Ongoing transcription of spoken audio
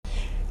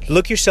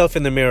Look yourself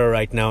in the mirror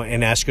right now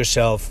and ask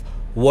yourself,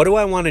 what do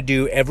I want to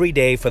do every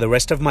day for the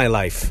rest of my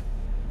life?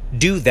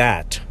 Do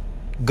that.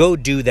 Go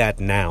do that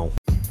now.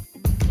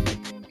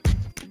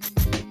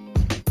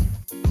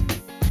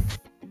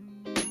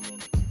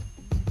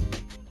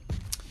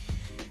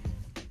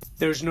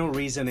 There's no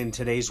reason in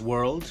today's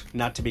world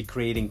not to be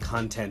creating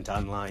content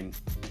online.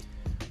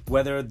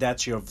 Whether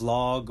that's your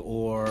vlog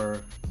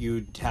or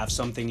you have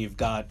something you've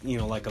got,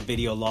 like a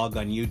video log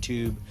on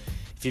YouTube,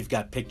 if you've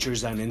got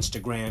pictures on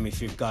Instagram, if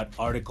you've got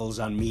articles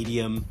on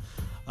Medium,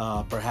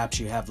 perhaps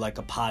you have like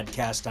a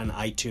podcast on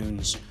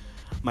iTunes.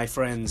 My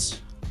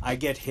friends, I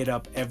get hit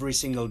up every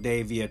single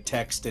day via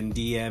text and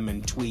DM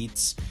and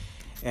tweets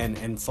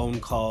and phone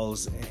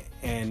calls.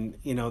 And,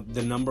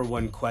 the number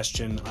one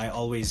question I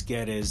always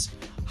get is,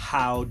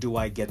 how do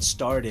I get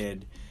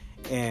started?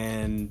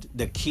 And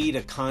the key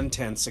to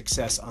content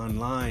success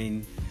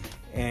online,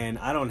 and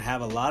I don't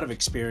have a lot of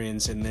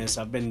experience in this.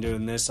 I've been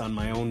doing this on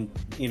my own,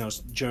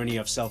 journey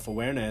of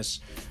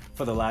self-awareness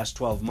for the last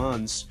 12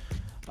 months.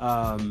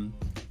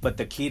 But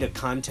the key to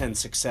content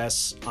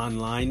success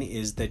online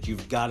is that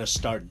you've got to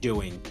start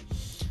doing.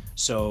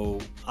 So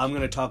I'm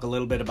going to talk a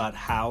little bit about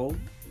how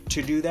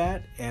to do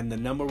that. And the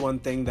number one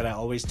thing that I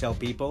always tell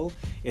people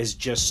is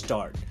just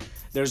start.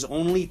 There's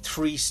only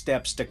 3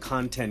 steps to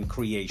content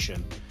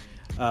creation.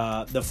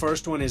 The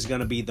first one is going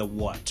to be the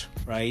what,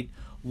 right?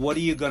 What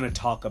are you going to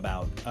talk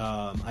about?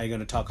 Are you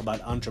going to talk about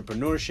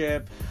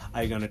entrepreneurship?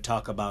 Are you going to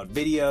talk about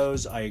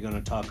videos? Are you going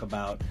to talk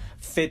about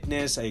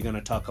fitness? Are you going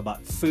to talk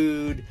about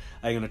food?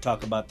 Are you going to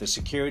talk about the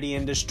security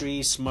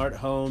industry, smart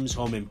homes,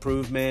 home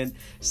improvement,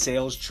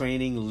 sales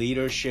training,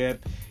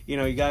 leadership?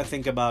 You got to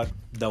think about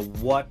the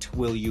what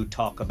will you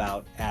talk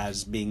about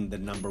as being the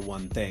number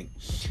one thing.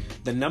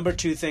 The number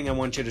 2 thing I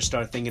want you to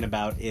start thinking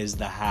about is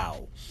the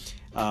how.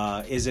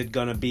 Is it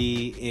going to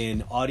be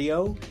in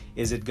audio?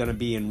 Is it going to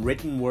be in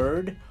written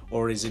word?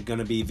 Or is it going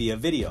to be via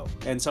video?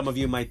 And some of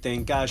you might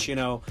think, gosh,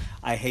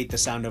 I hate the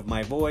sound of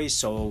my voice,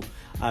 so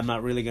I'm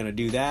not really going to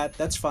do that.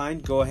 That's fine.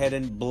 Go ahead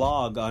and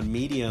blog on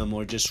Medium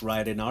or just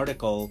write an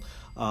article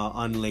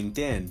on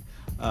LinkedIn.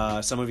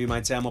 Some of you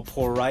might say, I'm a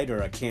poor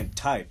writer. I can't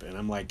type. And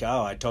I'm like,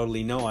 oh, I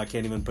totally know. I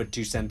can't even put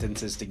 2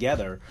 sentences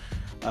together.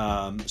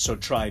 So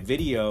try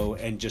video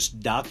and just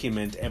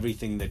document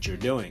everything that you're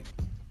doing.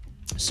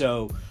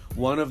 So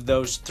one of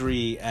those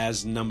 3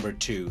 as number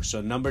 2.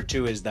 So number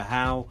 2 is the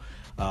how,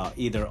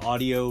 either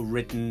audio,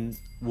 written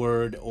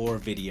word, or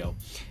video.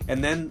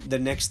 And then the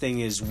next thing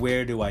is,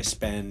 where do I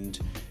spend?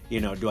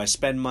 Do I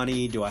spend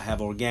money? Do I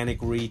have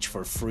organic reach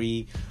for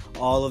free?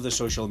 All of the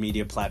social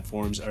media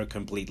platforms are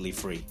completely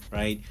free,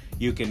 right?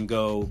 You can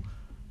go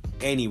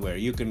anywhere.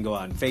 You can go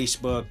on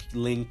Facebook,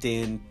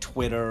 LinkedIn,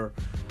 Twitter,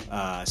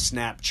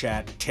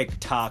 Snapchat,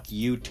 TikTok,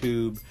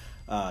 YouTube,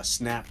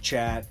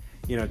 Snapchat.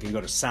 You can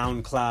go to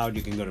SoundCloud,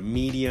 you can go to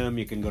Medium,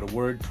 you can go to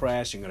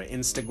WordPress, you can go to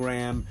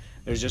Instagram.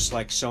 There's just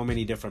like so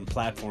many different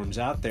platforms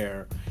out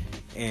there.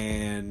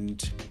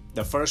 And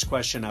the first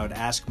question I would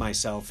ask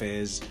myself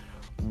is,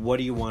 what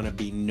do you want to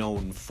be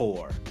known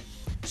for?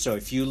 So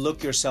if you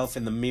look yourself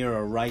in the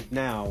mirror right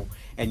now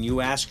and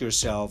you ask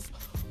yourself,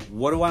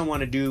 what do I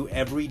want to do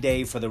every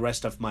day for the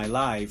rest of my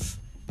life?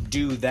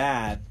 Do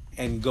that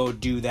and go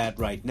do that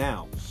right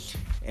now.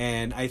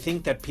 And I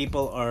think that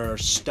people are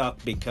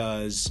stuck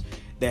because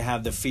they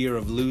have the fear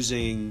of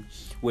losing,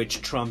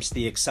 which trumps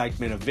the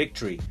excitement of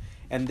victory.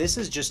 And this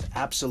is just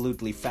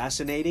absolutely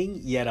fascinating,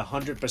 yet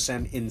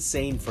 100%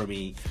 insane for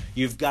me.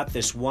 You've got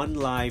this one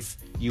life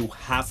you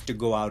have to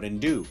go out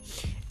and do.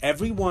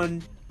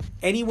 Anyone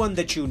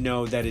that you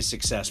know that is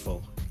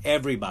successful,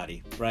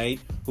 everybody, right?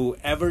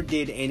 Whoever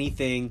did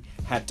anything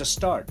had to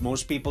start.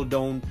 Most people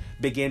don't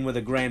begin with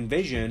a grand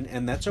vision,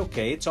 and that's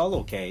okay. It's all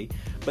okay.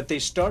 But they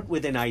start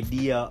with an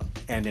idea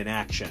and an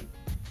action.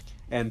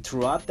 And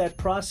throughout that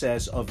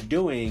process of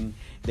doing,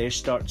 they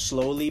start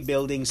slowly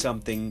building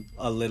something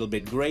a little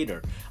bit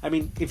greater. I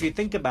mean, if you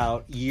think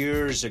about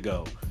years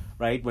ago,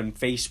 right, when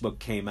Facebook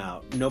came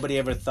out, nobody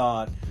ever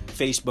thought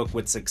Facebook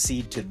would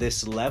succeed to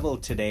this level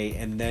today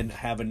and then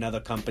have another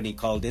company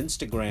called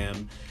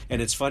Instagram. And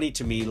it's funny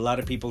to me, a lot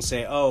of people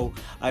say, oh,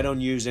 I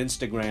don't use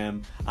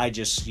Instagram, I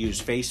just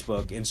use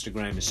Facebook.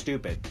 Instagram is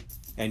stupid.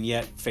 And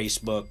yet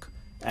Facebook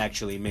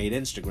actually made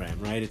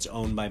Instagram, right? It's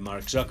owned by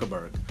Mark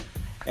Zuckerberg.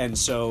 And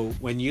so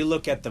when you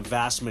look at the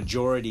vast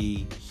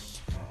majority,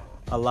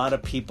 a lot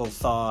of people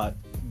thought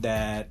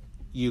that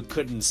you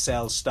couldn't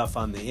sell stuff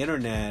on the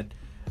internet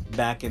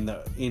back in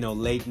the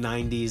late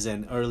 90s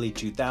and early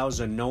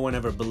 2000. No one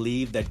ever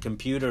believed that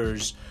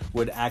computers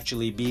would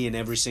actually be in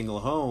every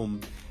single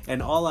home.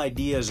 And all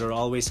ideas are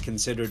always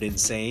considered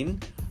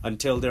insane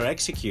until they're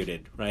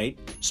executed, right?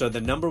 So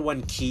the number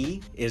one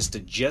key is to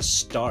just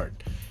start.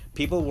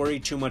 People worry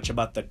too much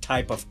about the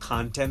type of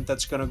content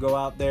that's going to go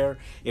out there,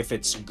 if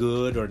it's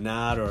good or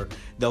not, or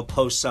they'll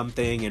post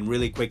something and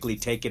really quickly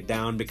take it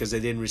down because they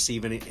didn't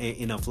receive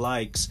enough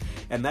likes.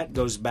 And that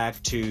goes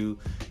back to,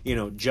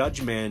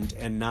 judgment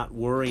and not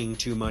worrying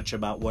too much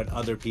about what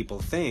other people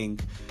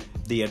think.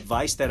 the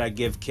advice that I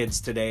give kids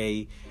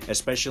today,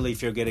 especially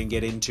if you're going to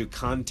get into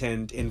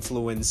content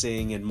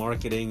influencing and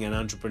marketing and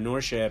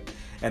entrepreneurship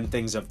and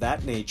things of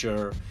that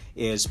nature,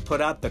 is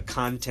put out the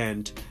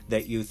content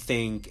that you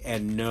think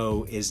and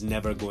know is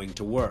never going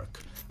to work.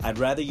 I'd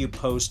rather you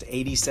post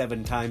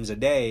 87 times a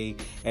day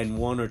and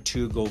 1 or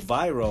 2 go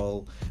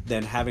viral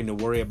than having to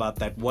worry about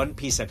that one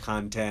piece of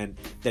content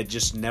that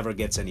just never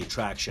gets any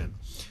traction.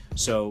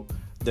 So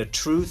the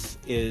truth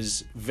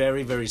is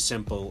very, very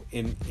simple.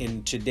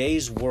 In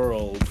today's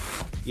world,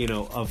 you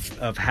know,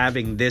 of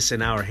having this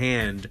in our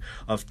hand,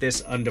 of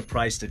this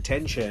underpriced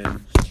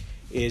attention,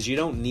 is you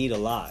don't need a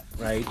lot,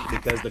 right?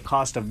 Because the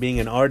cost of being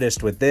an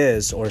artist with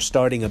this, or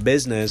starting a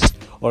business,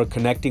 or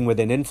connecting with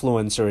an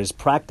influencer is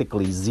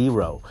practically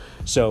zero.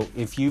 So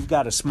if you've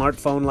got a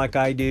smartphone like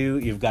I do,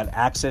 you've got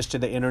access to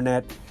the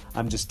internet,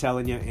 I'm just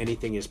telling you,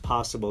 anything is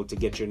possible to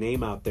get your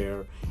name out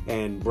there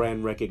and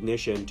brand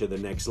recognition to the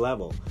next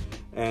level.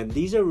 And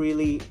these are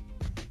really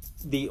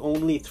the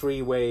only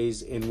 3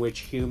 ways in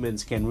which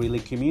humans can really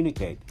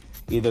communicate.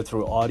 Either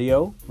through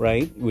audio,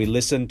 right? We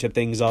listen to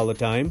things all the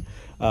time.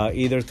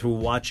 Either through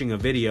watching a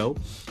video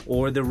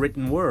or the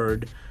written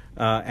word,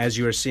 as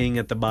you're seeing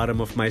at the bottom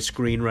of my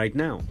screen right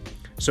now.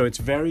 So it's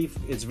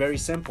very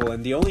simple.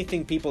 And the only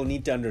thing people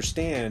need to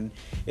understand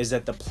is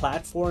that the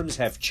platforms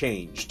have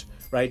changed,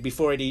 right?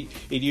 Before it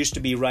used to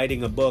be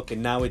writing a book,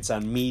 and now it's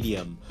on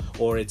Medium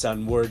or it's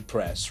on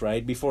WordPress,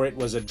 right? Before it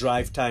was a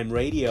drive time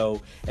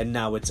radio, and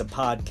now it's a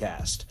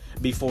podcast.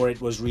 Before it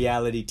was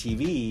reality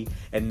TV,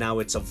 and now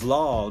it's a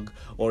vlog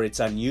or it's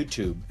on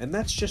YouTube. And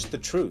that's just the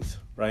truth,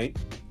 right?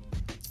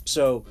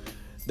 So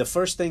the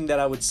first thing that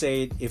I would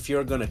say, if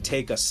you're going to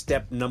take a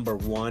step number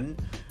 1,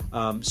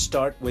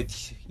 start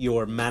with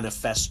your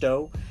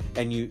manifesto,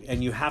 and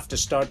you have to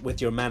start with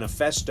your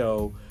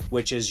manifesto,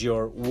 which is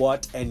your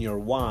what and your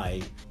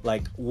why.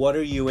 Like, what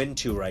are you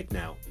into right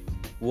now?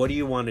 What do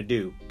you want to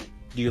do?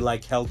 Do you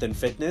like health and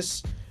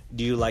fitness?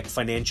 Do you like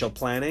financial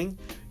planning?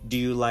 Do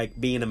you like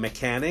being a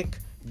mechanic?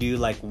 Do you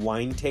like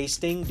wine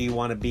tasting? Do you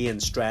want to be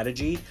in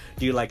strategy?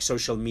 Do you like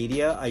social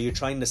media? Are you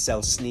trying to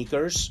sell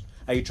sneakers?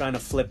 Are you trying to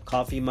flip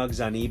coffee mugs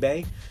on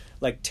eBay?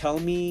 Like, tell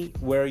me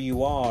where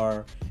you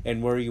are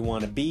and where you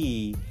want to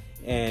be.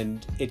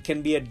 And it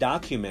can be a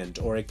document,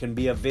 or it can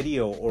be a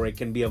video, or it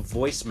can be a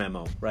voice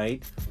memo,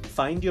 right?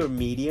 Find your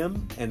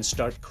medium and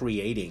start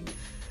creating.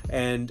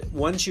 And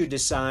once you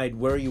decide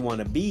where you want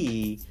to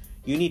be,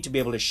 you need to be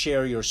able to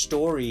share your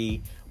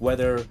story,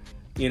 whether,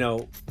 you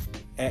know,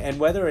 and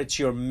whether it's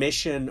your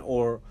mission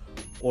or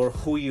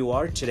who you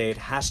are today, it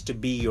has to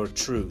be your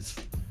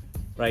truth,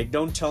 right?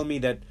 Don't tell me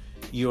that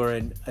you're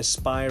an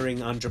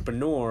aspiring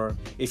entrepreneur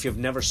if you've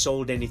never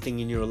sold anything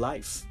in your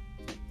life.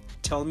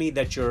 Tell me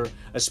that you're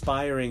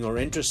aspiring or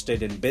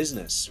interested in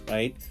business,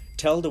 right?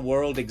 Tell the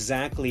world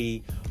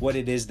exactly what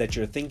it is that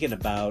you're thinking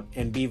about,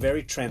 and be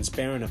very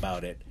transparent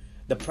about it.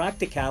 The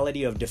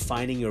practicality of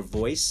defining your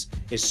voice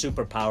is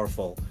super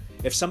powerful.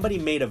 If somebody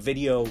made a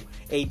video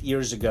 8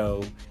 years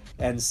ago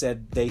and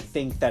said they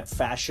think that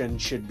fashion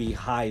should be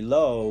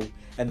high-low,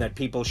 and that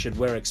people should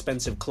wear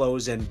expensive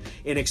clothes and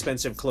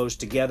inexpensive clothes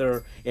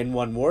together in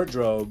one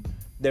wardrobe,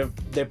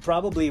 they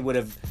probably would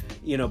have,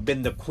 you know,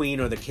 been the queen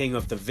or the king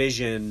of the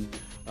vision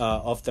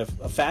of the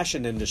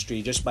fashion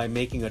industry just by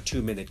making a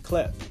 2-minute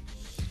clip.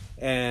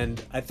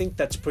 And I think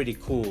that's pretty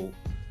cool.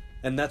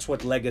 And that's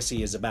what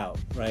legacy is about,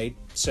 right?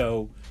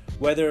 So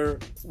whether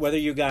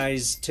you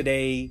guys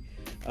today,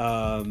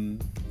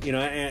 you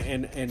know,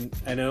 and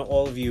I know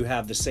all of you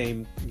have the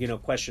same, you know,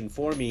 question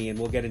for me, and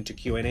we'll get into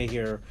Q&A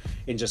here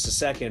in just a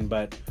second,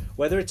 but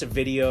whether it's a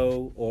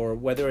video or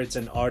whether it's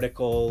an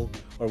article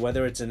or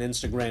whether it's an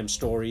Instagram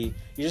story,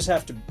 you just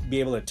have to be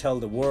able to tell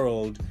the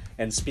world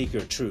and speak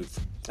your truth.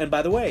 And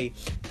by the way,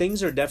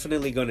 things are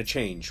definitely going to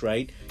change,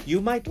 right? You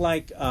might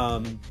like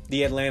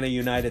the Atlanta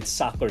United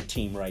soccer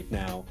team right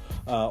now,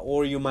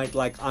 or you might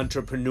like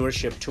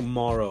entrepreneurship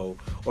tomorrow,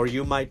 or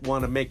you might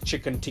want to make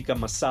chicken tikka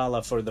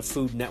masala for the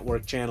Food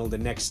Network channel the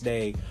next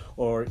day,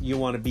 or you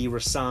want to be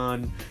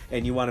Rasan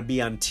and you want to be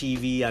on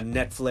TV, on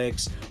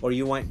Netflix, or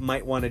you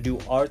might want to do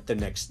art the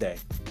next day.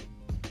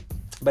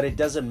 But it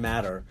doesn't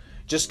matter.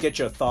 Just get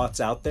your thoughts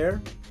out there.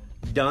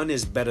 Done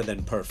is better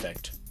than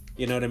perfect.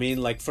 You know what I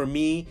mean? Like, for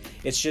me,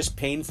 it's just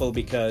painful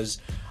because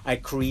I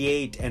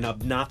create an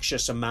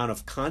obnoxious amount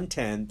of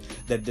content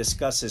that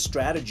discusses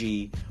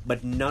strategy,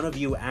 but none of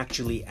you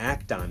actually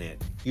act on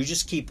it. You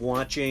just keep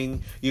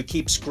watching, you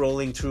keep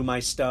scrolling through my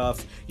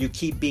stuff, you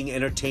keep being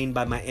entertained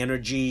by my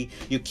energy,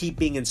 you keep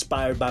being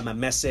inspired by my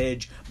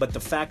message, but the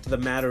fact of the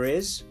matter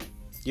is,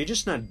 you're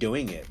just not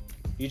doing it.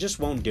 You just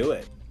won't do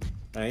it.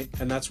 Right?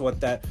 And that's what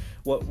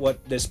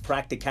this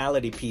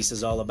practicality piece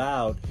is all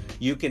about.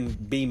 You can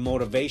be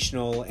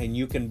motivational, and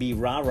you can be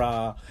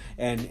rah-rah,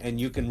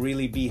 and you can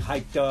really be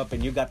hyped up,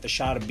 and you got the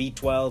shot of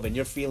B12, and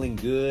you're feeling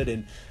good,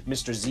 and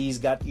Mr. Z's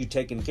got you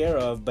taken care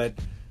of, but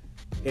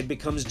it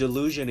becomes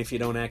delusion if you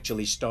don't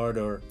actually start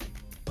or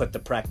put the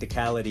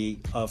practicality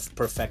of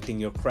perfecting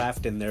your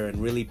craft in there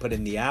and really put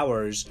in the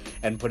hours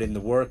and put in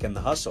the work and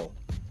the hustle.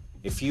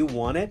 If you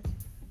want it,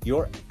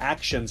 Your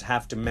actions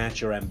have to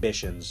match your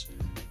ambitions,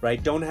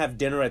 right? Don't have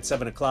dinner at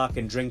 7 o'clock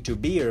and drink 2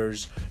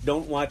 beers.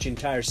 Don't watch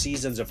entire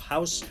seasons of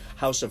House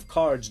of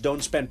Cards.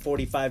 Don't spend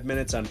 45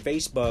 minutes on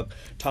Facebook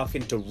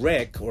talking to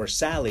Rick or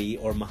Sally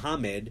or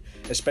Muhammad,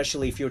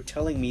 especially if you're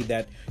telling me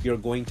that you're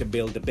going to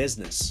build a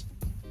business.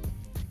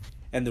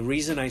 And the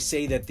reason I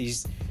say that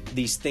these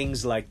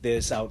things like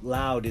this out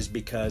loud is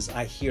because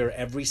I hear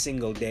every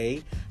single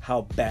day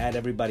how bad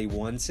everybody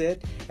wants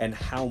it and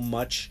how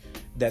much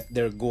that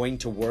they're going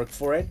to work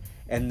for it,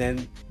 and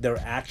then their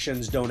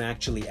actions don't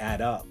actually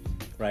add up,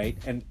 right?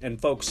 And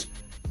folks,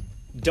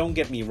 don't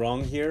get me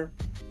wrong here.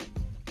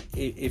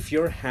 If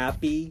you're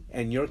happy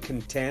and you're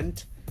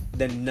content,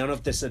 then none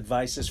of this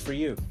advice is for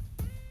you.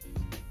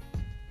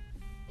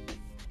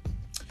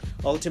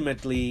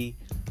 Ultimately,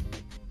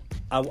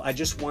 I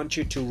just want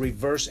you to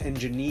reverse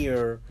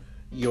engineer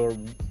your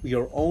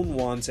own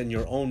wants and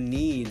your own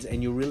needs,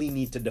 and you really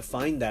need to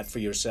define that for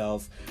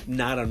yourself,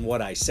 not on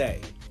what I say,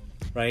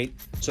 right?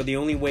 So the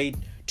only way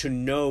to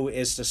know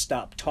is to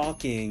stop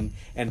talking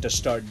and to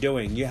start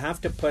doing. You have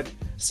to put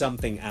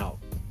something out,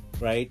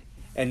 right?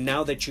 And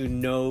now that you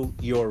know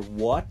your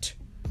what,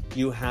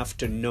 you have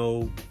to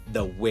know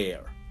the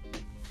where.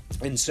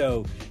 And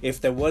so if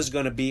there was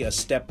going to be a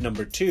step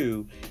number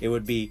 2, it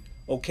would be,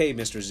 okay,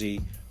 Mr.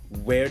 Z,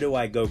 where do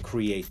I go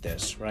create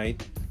this,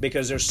 right?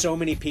 Because there's so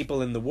many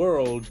people in the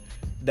world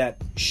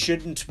that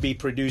shouldn't be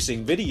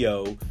producing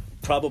video,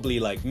 probably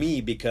like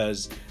me,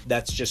 because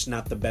that's just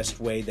not the best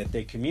way that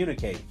they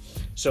communicate.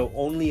 So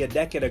only a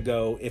decade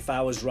ago, if I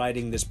was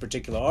writing this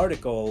particular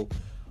article,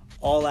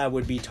 all I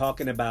would be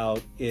talking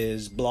about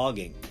is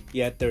blogging.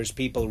 Yet there's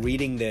people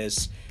reading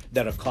this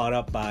that are caught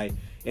up by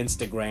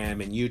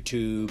Instagram and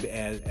YouTube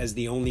as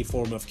the only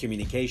form of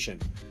communication.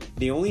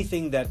 The only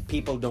thing that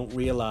people don't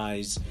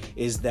realize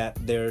is that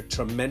they're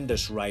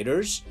tremendous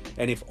writers,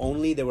 and if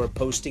only they were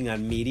posting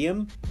on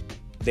Medium,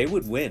 they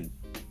would win,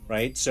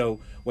 right? So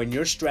when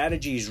your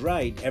strategy is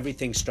right,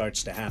 everything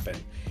starts to happen.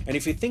 And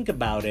if you think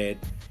about it,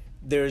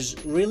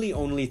 there's really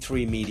only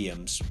 3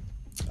 mediums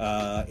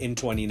in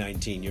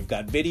 2019. You've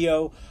got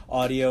video,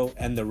 audio,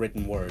 and the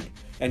written word.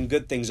 And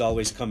good things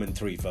always come in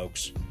 3,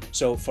 folks.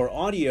 So for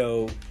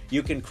audio,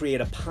 you can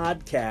create a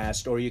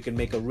podcast, or you can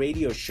make a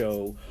radio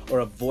show or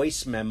a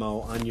voice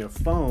memo on your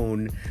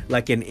phone,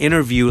 like an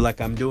interview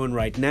like I'm doing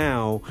right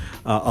now,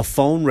 a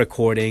phone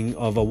recording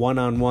of a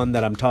one-on-one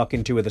that I'm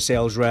talking to with a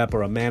sales rep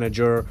or a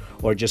manager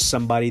or just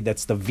somebody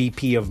that's the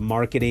VP of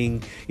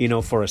marketing,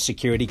 for a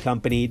security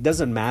company. It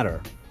doesn't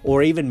matter.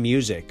 Or even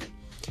music.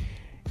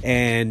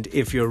 And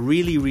if you're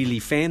really, really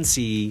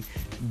fancy,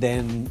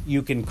 then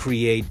you can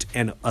create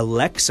an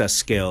Alexa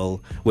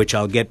skill, which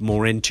I'll get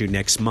more into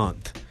next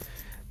month.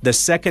 The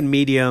second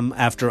medium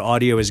after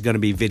audio is going to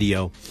be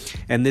video.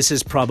 And this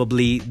is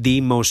probably the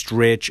most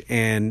rich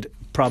and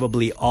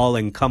probably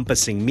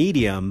all-encompassing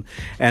medium.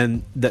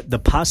 And the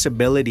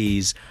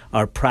possibilities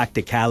are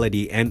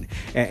practicality, and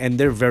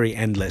they're very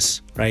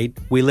endless, right?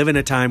 We live in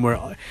a time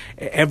where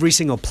every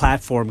single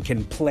platform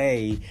can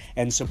play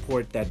and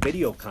support that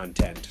video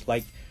content.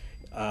 Like,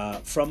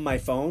 from my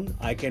phone,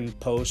 I can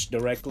post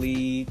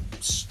directly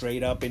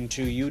straight up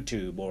into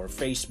YouTube or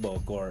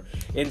Facebook or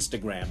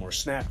Instagram or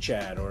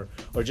Snapchat,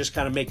 or just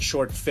kind of make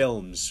short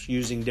films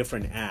using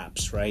different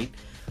apps, right?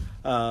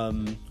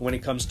 When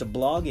it comes to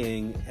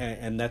blogging,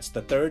 and that's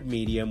the third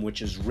medium,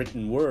 which is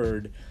written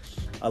word,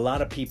 a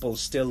lot of people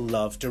still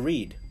love to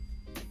read.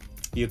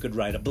 You could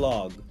write a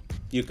blog,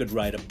 you could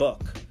write a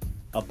book,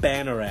 a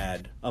banner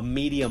ad, a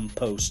Medium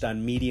post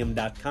on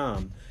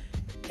medium.com.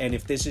 And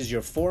if this is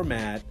your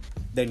format,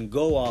 then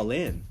go all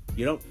in.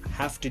 You don't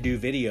have to do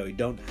video. You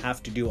don't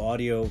have to do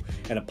audio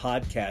and a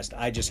podcast.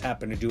 I just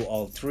happen to do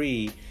all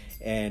 3.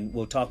 And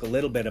we'll talk a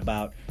little bit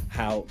about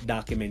how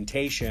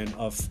documentation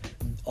of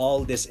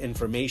all this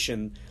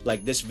information,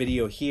 like this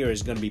video here,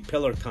 is going to be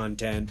pillar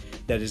content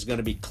that is going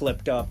to be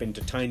clipped up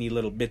into tiny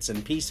little bits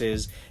and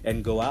pieces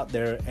and go out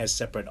there as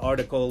separate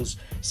articles,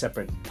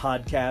 separate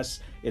podcasts.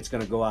 It's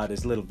going to go out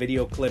as little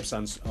video clips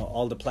on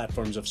all the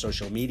platforms of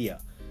social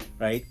media,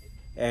 right?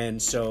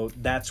 And so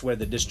that's where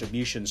the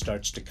distribution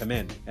starts to come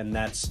in. And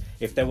that's,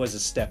 if there was a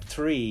step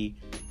 3,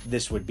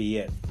 this would be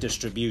it,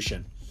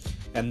 distribution.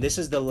 And this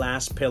is the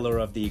last pillar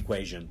of the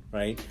equation,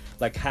 right?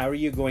 Like, how are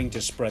you going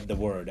to spread the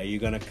word? Are you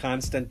going to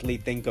constantly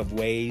think of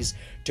ways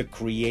to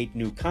create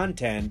new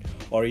content?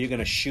 Or are you going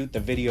to shoot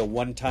the video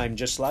one time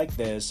just like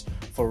this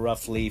for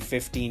roughly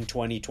 15,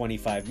 20,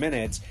 25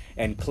 minutes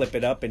and clip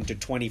it up into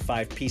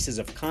 25 pieces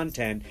of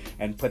content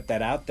and put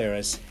that out there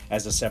as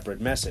a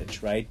separate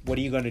message, right? What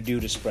are you going to do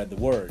to spread the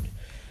word?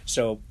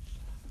 So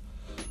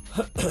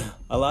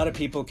a lot of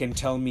people can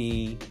tell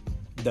me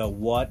the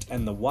what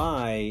and the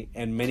why,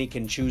 and many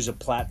can choose a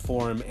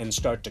platform and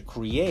start to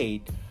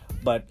create,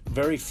 but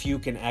very few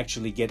can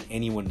actually get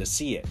anyone to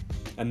see it,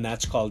 and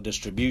that's called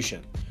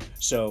distribution.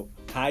 So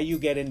how you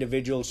get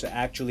individuals to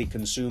actually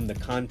consume the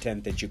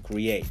content that you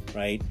create,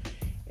 right?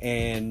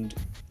 And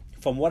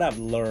from what I've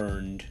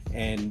learned,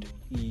 and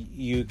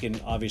you can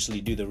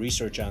obviously do the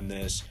research on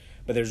this,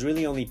 but there's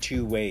really only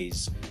 2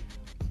 ways.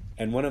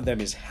 And one of them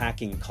is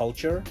hacking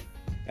culture,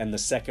 and the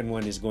second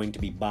one is going to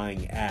be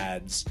buying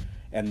ads.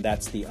 And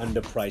that's the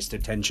underpriced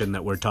attention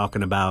that we're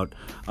talking about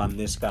on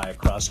this guy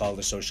across all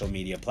the social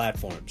media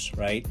platforms,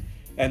 right?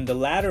 And the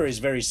latter is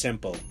very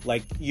simple.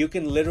 Like, you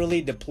can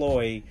literally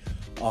deploy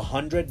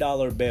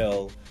 $100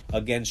 bill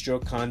against your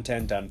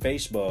content on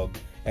Facebook,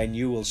 and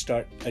you will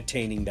start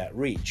attaining that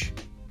reach.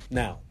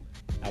 Now,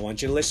 I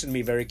want you to listen to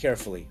me very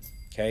carefully,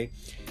 okay?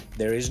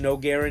 There is no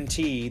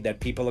guarantee that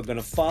people are going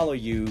to follow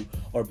you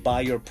or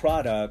buy your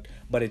product,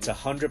 but it's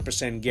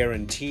 100%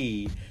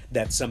 guarantee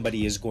that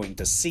somebody is going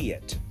to see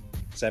it.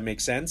 Does that make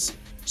sense?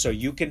 So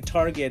you can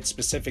target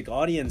specific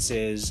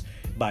audiences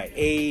by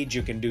age,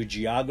 you can do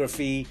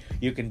geography,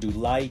 you can do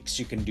likes,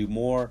 you can do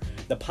more.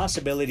 The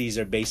possibilities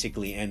are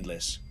basically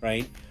endless,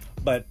 right?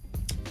 But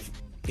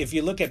if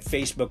you look at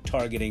Facebook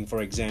targeting,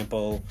 for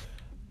example,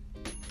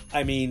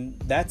 I mean,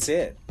 that's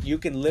it. You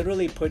can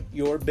literally put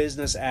your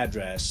business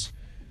address,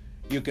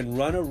 you can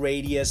run a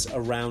radius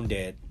around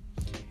it,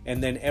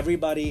 and then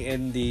everybody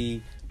in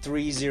the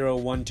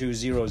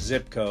 30120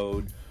 zip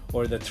code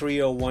or the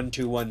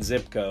 30121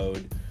 zip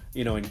code,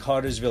 in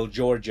Cartersville,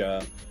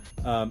 Georgia,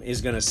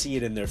 is going to see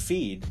it in their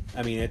feed.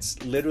 I mean,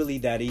 it's literally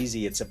that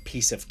easy. It's a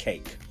piece of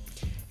cake.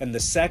 And the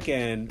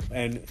second,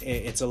 and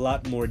it's a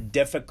lot more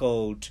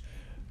difficult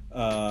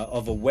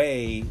of a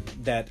way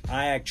that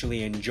I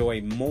actually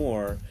enjoy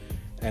more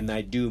and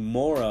I do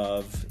more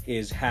of,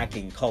 is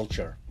hacking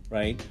culture,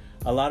 right?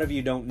 A lot of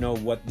you don't know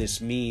what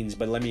this means,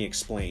 but let me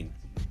explain.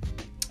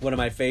 One of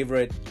my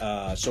favorite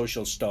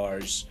social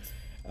stars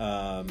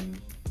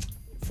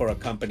for a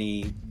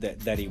company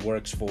that he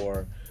works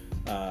for,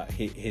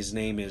 his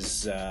name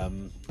is,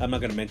 I'm not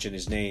going to mention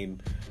his name.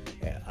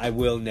 I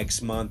will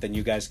next month, and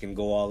you guys can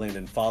go all in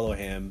and follow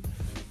him.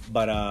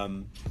 But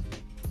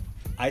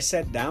I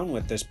sat down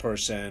with this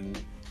person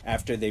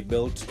after they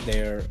built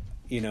their,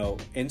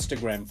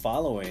 Instagram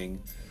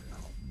following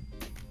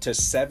to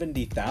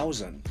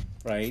 70,000,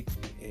 right?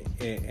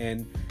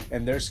 And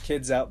there's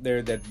kids out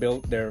there that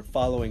built their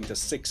following to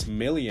 6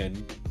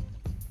 million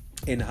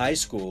in high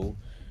school.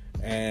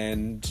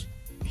 And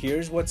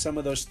here's what some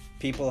of those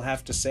people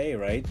have to say,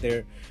 right?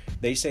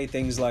 They say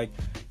things like,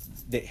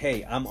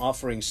 hey, I'm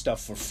offering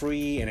stuff for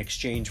free in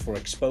exchange for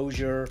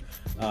exposure.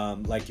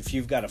 Like, if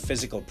you've got a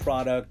physical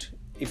product,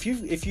 if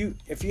you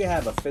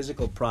have a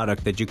physical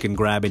product that you can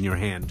grab in your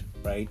hand,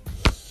 right?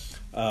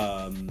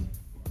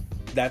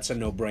 That's a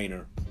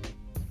no-brainer.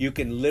 You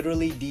can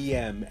literally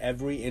DM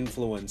every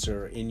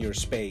influencer in your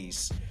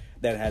space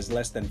that has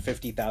less than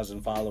 50,000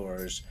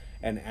 followers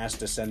and ask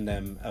to send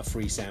them a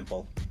free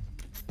sample.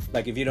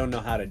 Like, if you don't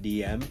know how to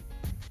DM,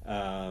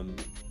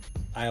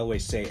 I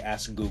always say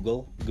ask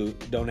Google.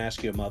 Don't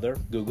ask your mother.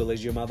 Google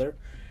is your mother.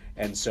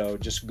 And so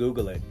just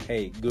Google it.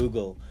 Hey,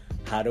 Google,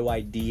 how do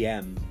I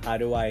DM? How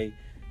do I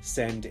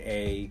send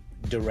a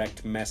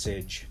direct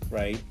message,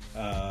 right?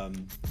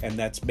 And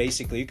that's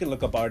basically, you can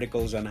look up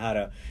articles on how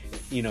to,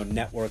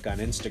 network on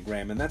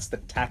Instagram. And that's the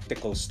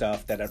tactical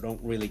stuff that I don't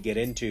really get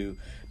into,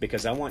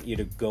 because I want you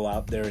to go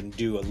out there and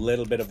do a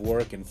little bit of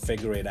work and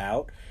figure it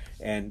out.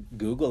 And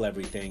Google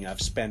everything.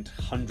 I've spent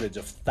hundreds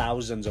of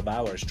thousands of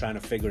hours trying to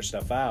figure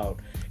stuff out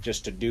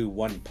just to do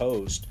one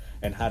post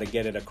and how to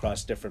get it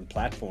across different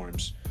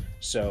platforms.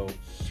 So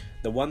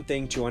the one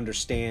thing to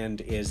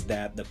understand is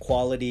that the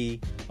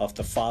quality of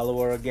the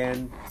follower,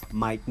 again,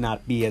 might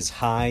not be as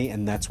high,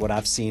 and that's what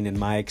I've seen in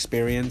my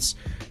experience.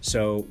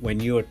 So when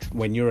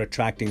you're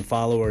attracting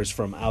followers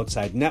from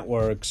outside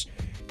networks,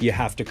 you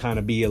have to kind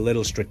of be a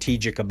little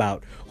strategic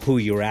about who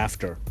you're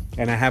after.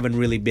 And I haven't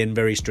really been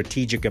very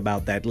strategic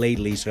about that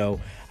lately.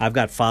 So I've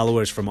got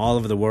followers from all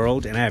over the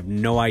world, and I have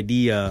no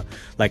idea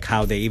like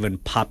how they even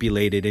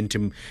populated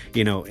into,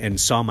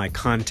 and saw my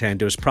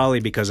content. It was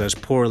probably because I was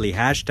poorly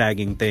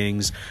hashtagging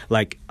things.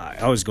 Like,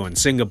 I was going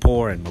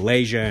Singapore and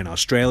Malaysia and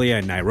Australia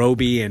and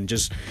Nairobi and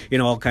just,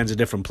 all kinds of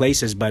different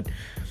places. But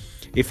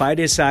if I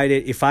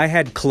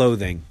had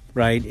clothing,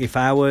 right? If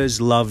I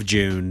was Love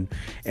June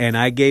and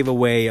I gave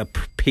away a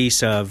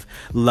piece of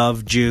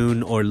Love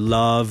June or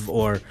love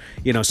or,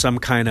 some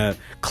kind of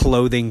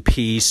clothing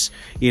piece,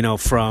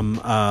 from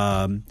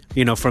the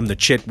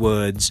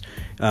Chitwoods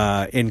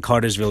in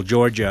Cartersville,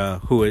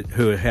 Georgia, who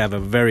have a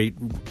very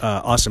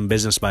awesome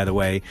business, by the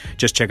way.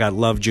 Just check out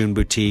Love June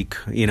Boutique,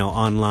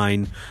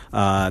 online.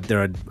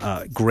 They're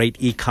a great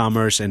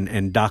e-commerce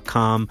and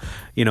 .com,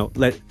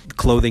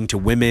 clothing to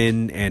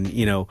women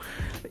and,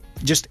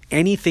 just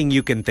anything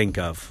you can think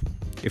of.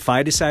 If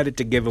I decided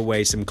to give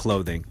away some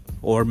clothing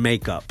or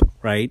makeup,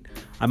 right,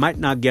 I might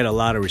not get a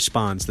lot of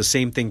response. The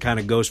same thing kind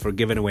of goes for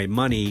giving away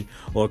money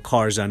or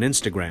cars on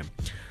Instagram.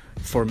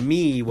 For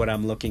me, what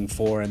I'm looking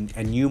for,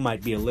 and you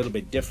might be a little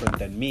bit different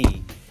than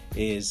me,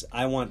 is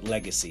I want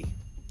legacy.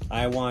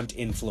 I want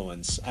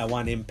influence. I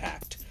want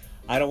impact.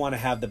 I don't want to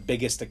have the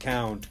biggest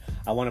account.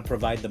 I want to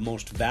provide the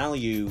most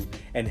value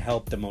and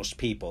help the most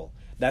people.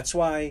 That's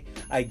why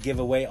I give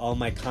away all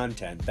my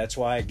content. That's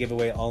why I give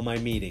away all my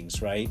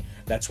meetings, right?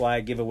 That's why I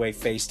give away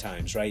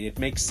FaceTimes, right? It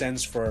makes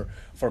sense for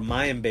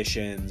my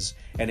ambitions,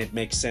 and it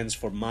makes sense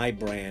for my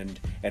brand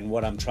and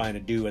what I'm trying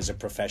to do as a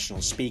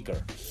professional speaker.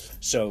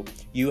 So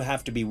you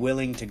have to be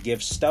willing to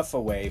give stuff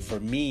away. For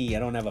me, I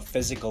don't have a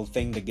physical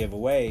thing to give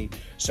away,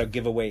 so I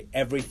give away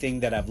everything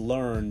that I've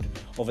learned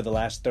over the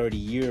last 30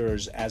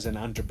 years as an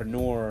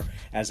entrepreneur,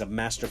 as a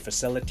master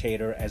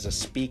facilitator, as a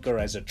speaker,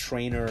 as a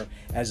trainer,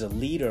 as a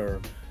leader.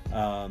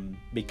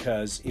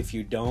 Because if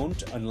you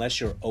don't, unless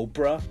you're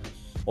Oprah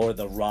or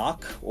The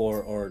Rock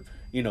or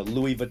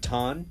Louis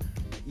Vuitton,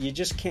 you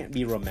just can't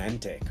be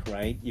romantic,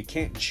 right? You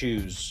can't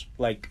choose.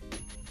 Like,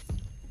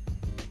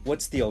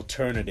 what's the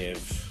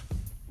alternative?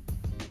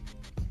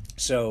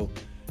 So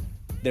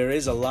there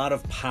is a lot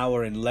of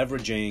power in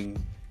leveraging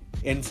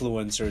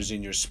influencers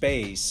in your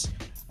space,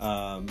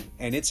 and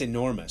it's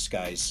enormous,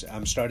 guys.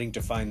 I'm starting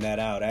to find that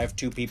out. I have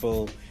 2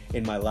 people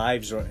in my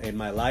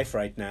life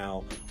right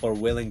now who are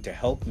willing to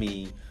help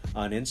me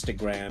on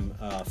Instagram,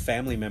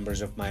 family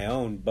members of my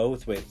own,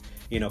 both with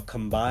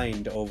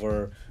combined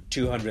over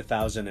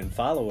 200,000 in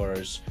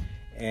followers.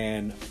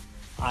 And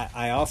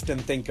I often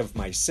think of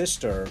my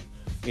sister,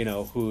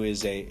 who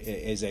is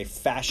a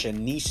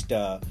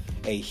fashionista,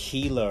 a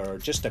healer,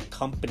 just a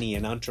company,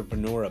 an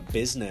entrepreneur, a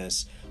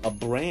business, a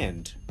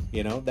brand.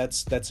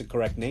 That's a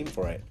correct name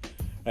for it,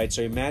 right?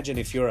 So imagine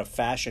if you're a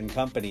fashion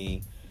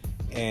company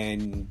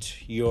and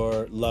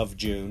you're Love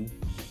June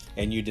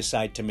and you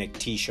decide to make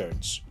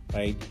t-shirts,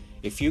 right?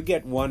 If you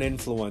get one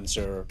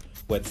influencer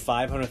with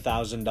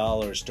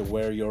 $500,000 to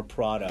wear your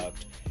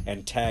product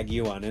and tag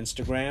you on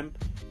Instagram,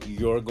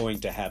 you're going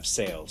to have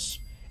sales.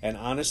 And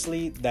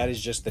honestly, that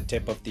is just the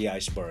tip of the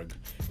iceberg.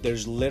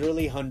 There's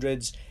literally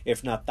hundreds,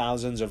 if not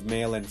thousands, of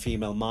male and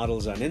female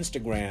models on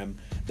Instagram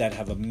that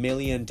have 1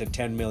 million to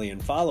 10 million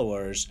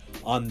followers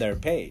on their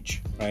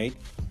page, right?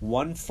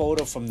 One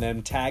photo from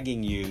them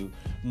tagging you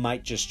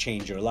might just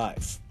change your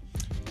life.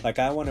 Like,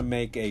 I want to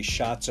make a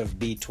Shots of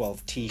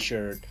B12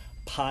 t-shirt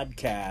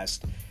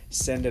podcast,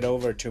 send it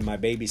over to my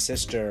baby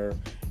sister,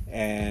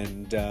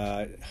 and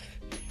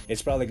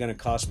it's probably going to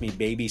cost me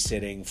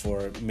babysitting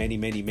for many,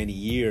 many, many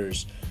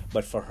years.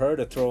 But for her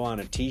to throw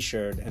on a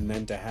t-shirt and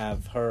then to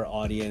have her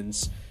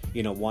audience,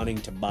 wanting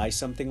to buy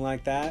something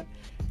like that,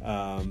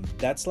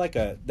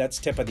 that's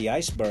tip of the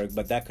iceberg.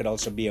 But that could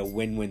also be a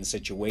win-win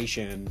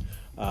situation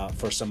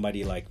for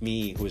somebody like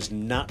me who is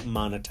not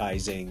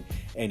monetizing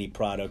any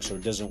products or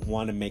doesn't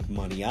want to make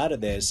money out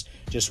of this,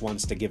 just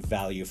wants to give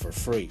value for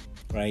free,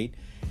 right?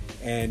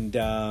 And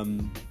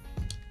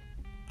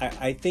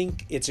I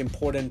think it's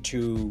important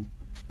to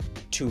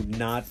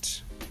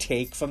not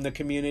take from the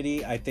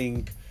community. I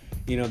think,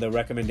 the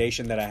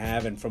recommendation that I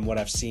have, and from what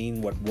I've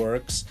seen, what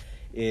works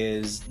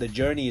is the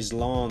journey is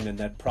long and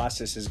that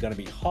process is going to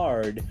be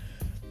hard,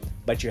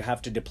 but you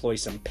have to deploy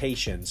some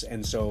patience.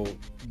 And so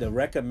the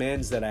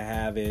recommends that I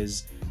have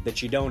is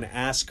that you don't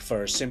ask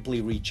first, simply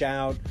reach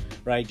out,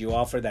 right? You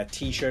offer that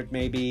t-shirt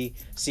maybe,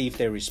 see if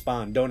they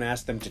respond. Don't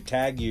ask them to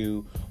tag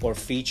you or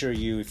feature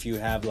you if you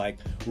have like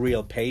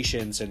real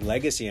patience and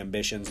legacy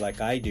ambitions like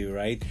I do,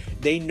 right?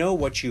 They know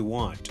what you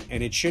want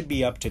and it should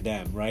be up to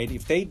them, right?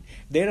 If they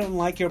don't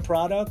like your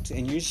product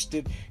and you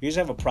just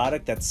have a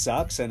product that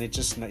sucks and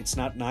it's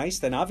not nice,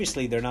 then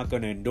obviously they're not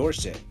going to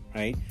endorse it,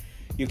 right?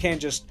 You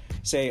can't just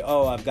say,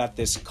 oh, I've got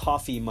this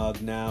coffee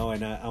mug now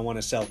and I want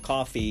to sell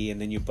coffee,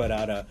 and then you put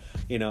out a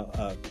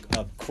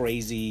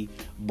crazy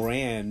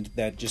brand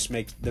that just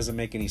doesn't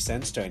make any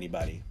sense to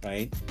anybody,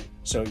 right?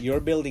 So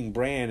you're building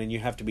brand and you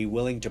have to be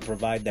willing to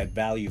provide that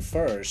value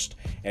first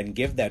and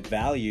give that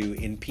value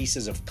in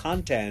pieces of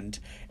content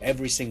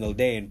every single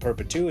day in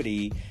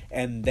perpetuity,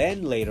 and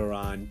then later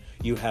on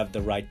you have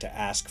the right to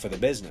ask for the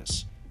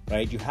business,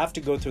 right? You have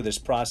to go through this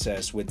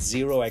process with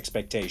zero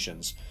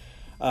expectations.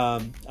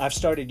 I've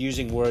started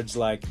using words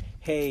like,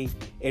 hey,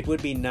 it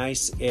would be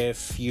nice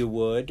if you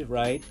would,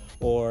 right?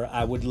 Or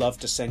I would love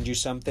to send you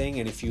something,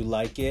 and if you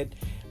like it,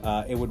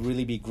 it would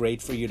really be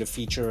great for you to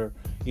feature,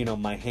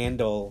 my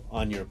handle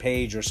on your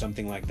page or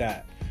something like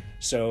that.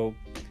 So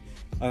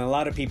a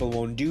lot of people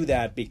won't do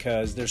that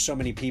because there's so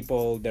many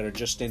people that are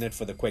just in it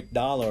for the quick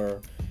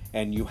dollar,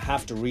 and you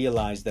have to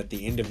realize that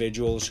the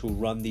individuals who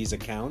run these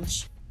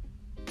accounts,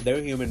 they're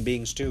human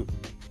beings too.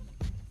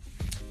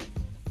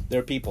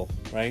 They're people,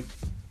 right?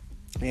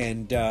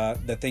 And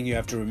the thing you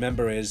have to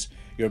remember is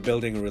you're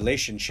building a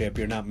relationship,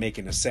 you're not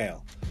making a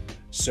sale.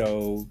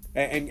 So,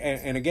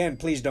 and again,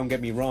 please don't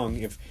get me wrong,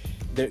 if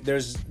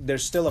there's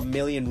still a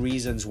million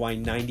reasons why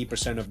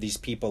 90% of these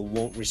people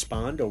won't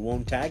respond or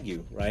won't tag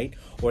you, right?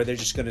 Or they're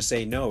just going to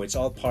say no. It's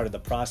all part of the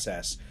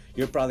process.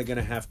 You're probably going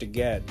to have to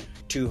get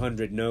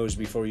 200 no's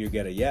before you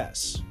get a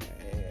yes.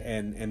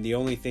 And the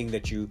only thing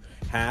that you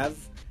have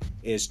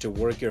is to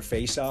work your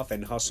face off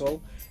and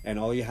hustle, and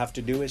all you have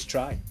to do is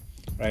try,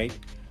 right?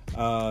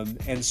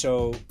 And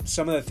so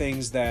some of the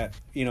things that,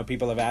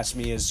 people have asked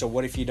me is, so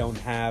what if you don't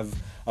have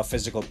a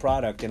physical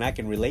product? And I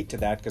can relate to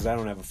that because I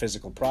don't have a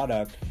physical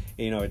product.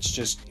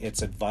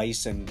 It's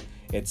advice and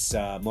it's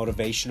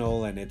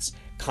motivational and it's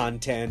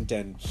content.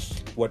 And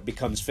what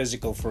becomes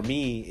physical for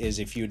me is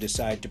if you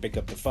decide to pick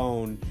up the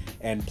phone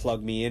and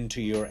plug me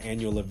into your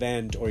annual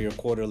event or your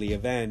quarterly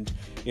event,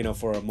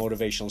 for a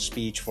motivational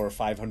speech for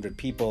 500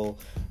 people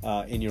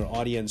in your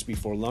audience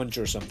before lunch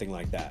or something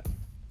like that.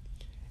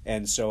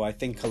 And so I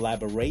think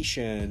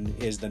collaboration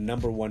is the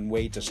number one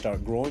way to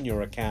start growing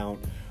your account,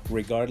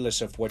 regardless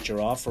of what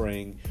you're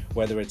offering,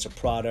 whether it's a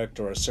product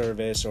or a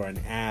service or an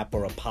app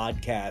or a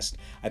podcast.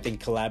 I think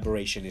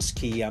collaboration is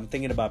key. I'm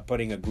thinking about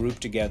putting a group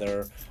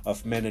together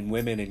of men and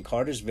women in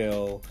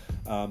Cartersville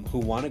who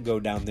want to go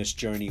down this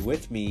journey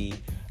with me,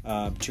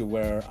 to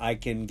where I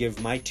can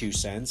give my 2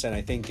 cents. And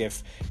I think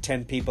if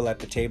 10 people at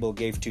the table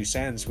gave 2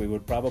 cents, we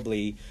would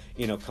probably,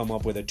 come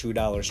up with a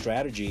 $2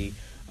 strategy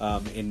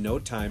in no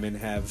time, and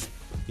have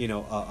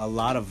a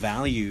lot of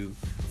value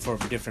for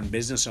different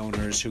business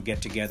owners who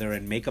get together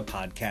and make a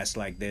podcast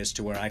like this,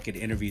 to where I could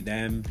interview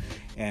them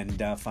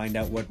and find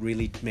out what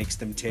really makes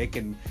them tick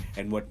and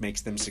what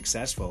makes them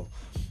successful.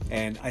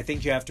 And I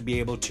think you have to be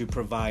able to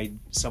provide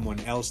someone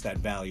else that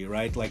value,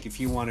 right? Like if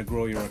you want to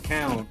grow your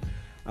account,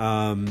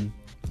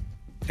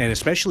 and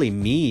especially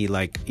me,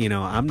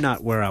 I'm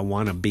not where I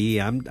want to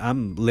be.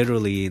 I'm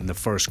literally in the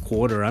first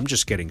quarter. I'm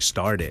just getting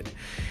started.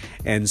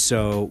 And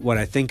so what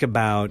I think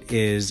about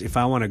is, if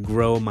I want to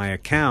grow my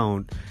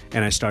account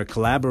and I start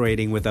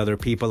collaborating with other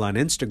people on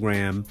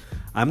Instagram,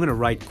 I'm going to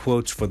write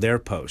quotes for their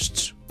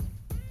posts.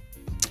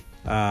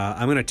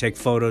 I'm going to take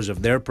photos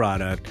of their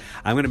product.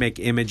 I'm going to make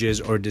images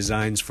or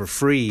designs for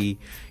free,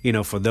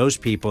 for those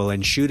people,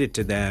 and shoot it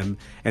to them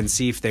and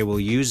see if they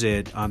will use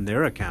it on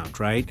their account,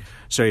 right?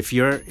 So if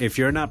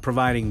you're not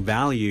providing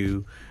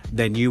value,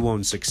 then you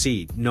won't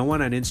succeed. No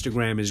one on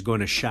Instagram is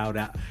going to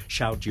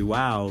shout you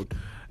out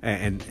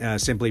and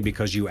simply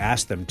because you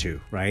asked them to,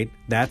 right?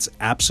 That's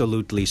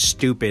absolutely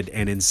stupid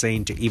and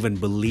insane to even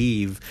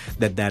believe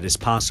that is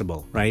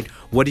possible, right?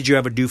 What did you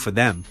ever do for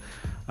them?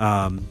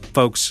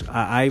 Folks,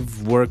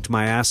 I've worked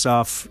my ass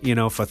off,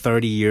 for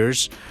 30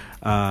 years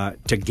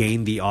to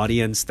gain the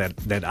audience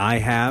that I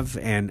have,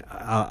 and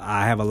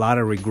I have a lot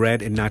of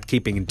regret in not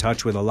keeping in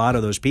touch with a lot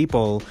of those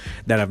people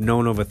that I've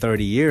known over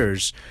 30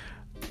 years.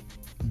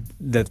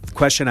 The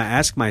question I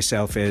ask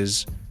myself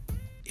is,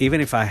 even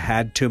if I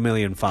had 2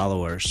 million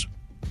followers,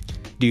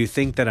 do you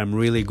think that I'm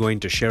really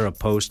going to share a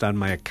post on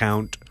my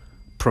account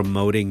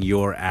promoting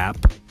your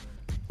app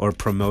or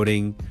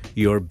promoting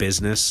your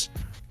business,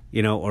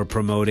 or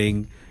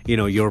promoting,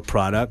 your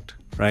product,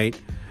 right?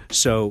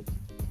 So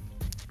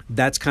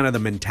that's kind of the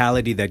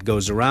mentality that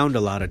goes around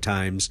a lot of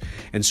times.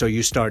 And so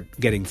you start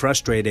getting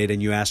frustrated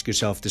and you ask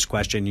yourself this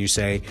question. You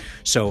say,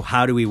 so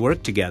how do we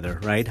work together,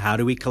 right? How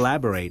do we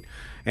collaborate?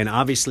 And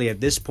obviously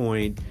at this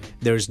point,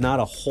 there's not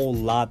a whole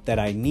lot that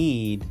I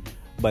need,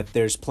 but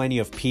there's plenty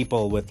of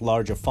people with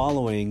larger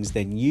followings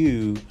than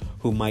you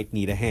who might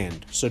need a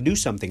hand. So do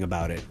something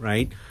about it,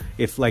 right?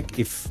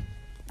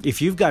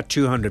 If you've got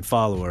 200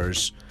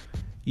 followers,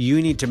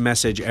 you need to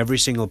message every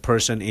single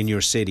person in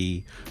your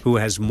city who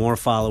has more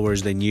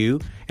followers than you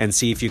and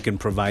see if you can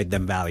provide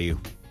them value.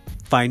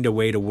 Find a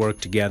way to work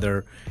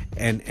together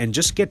and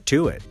just get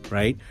to it,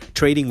 right?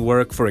 Trading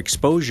work for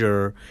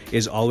exposure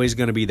is always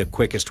going to be the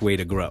quickest way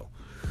to grow.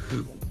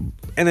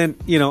 And then,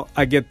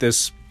 I get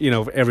this,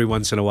 every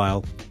once in a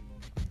while.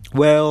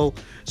 Well,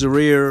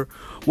 Zarir,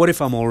 what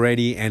if I'm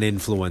already an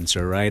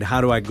influencer, right?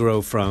 How do I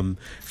grow from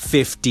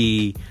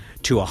 50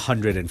 to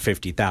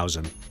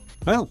 150,000?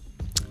 Well,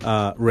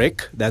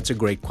 Rick, that's a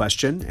great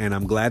question, and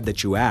I'm glad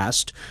that you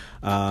asked.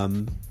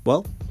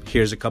 Well,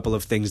 here's a couple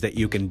of things that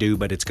you can do,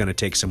 but it's going to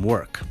take some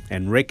work.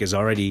 And Rick is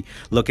already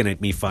looking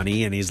at me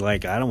funny, and he's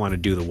like, I don't want to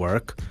do the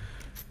work.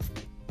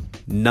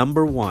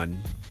 Number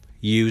one,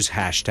 use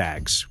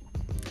hashtags.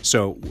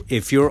 So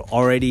if you're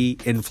already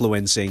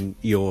influencing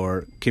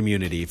your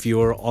community, if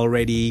you're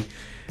already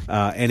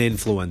an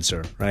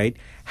influencer, right?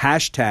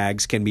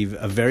 Hashtags can be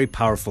a very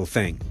powerful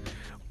thing.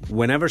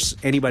 Whenever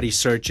anybody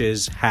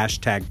searches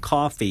hashtag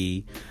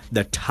coffee,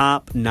 the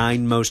top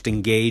 9 most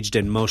engaged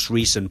and most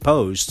recent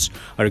posts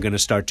are going to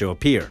start to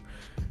appear.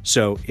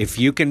 So if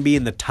you can be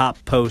in the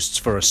top posts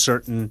for a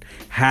certain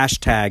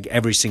hashtag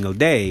every single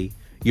day,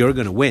 you're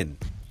going to win.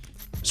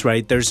 That's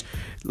right. There's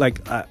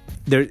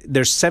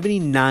there's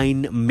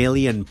 79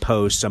 million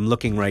posts I'm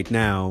looking right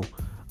now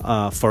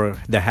for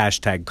the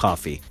hashtag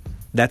coffee.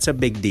 That's a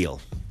big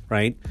deal,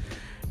 right?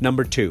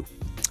 Number 2.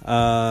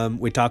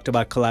 We talked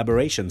about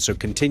collaboration, so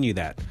continue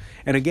that.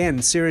 And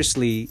again,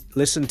 seriously,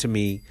 listen to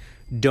me.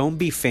 Don't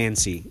be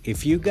fancy.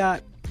 If you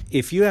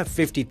have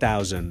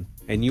 50,000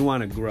 and you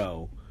want to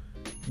grow,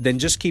 then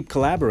just keep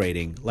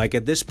collaborating. Like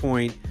at this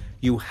point,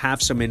 you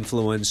have some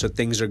influence, so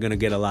things are going to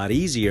get a lot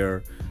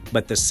easier.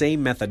 But the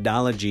same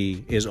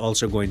methodology is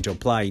also going to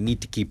apply. You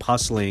need to keep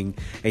hustling,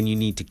 and you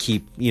need to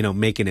keep,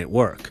 making it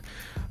work.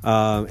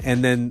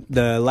 And then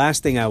the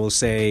last thing I will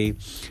say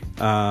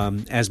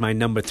as my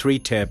number 3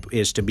 tip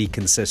is to be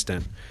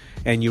consistent.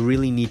 And you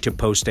really need to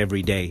post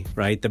every day,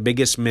 right? The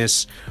biggest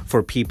miss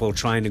for people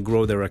trying to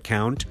grow their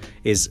account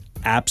is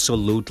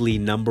absolutely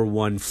number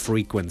 1,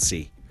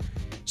 frequency.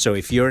 So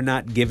if you're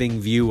not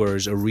giving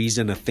viewers a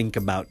reason to think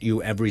about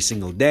you every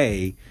single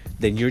day,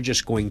 then you're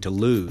just going to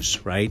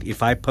lose, right?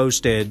 If I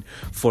posted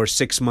for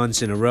 6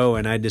 months in a row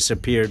and I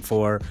disappeared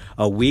for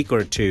a week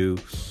or two,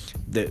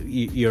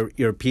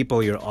 your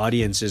people, your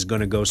audience is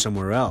going to go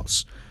somewhere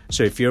else.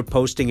 So if you're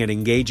posting and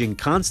engaging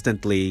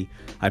constantly,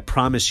 I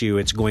promise you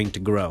it's going to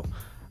grow.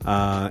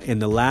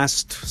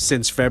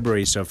 Since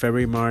February, so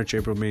February, March,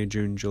 April, May,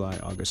 June, July,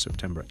 August,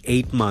 September,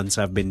 8 months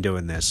I've been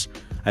doing this.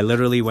 I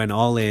literally went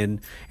all in,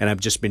 and I've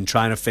just been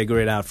trying to figure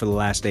it out for the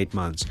last 8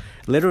 months.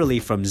 Literally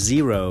from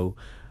zero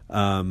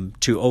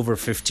to over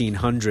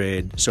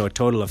 1,500, so a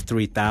total of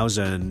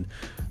 3,000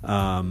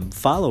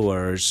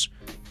 followers,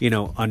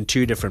 on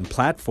 2 different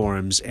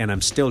platforms, and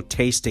I'm still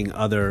tasting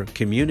other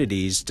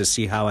communities to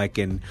see how I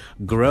can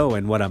grow.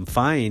 And what I'm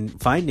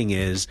finding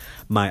is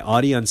my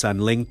audience on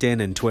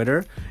LinkedIn and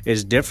Twitter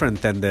is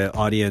different than the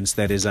audience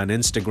that is on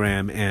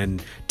Instagram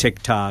and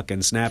TikTok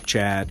and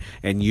Snapchat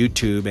and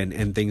YouTube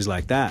and things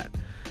like that.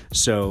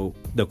 So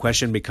the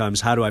question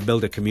becomes, how do I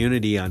build a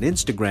community on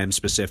Instagram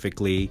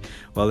specifically?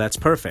 Well, that's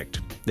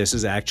perfect. This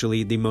is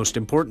actually the most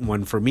important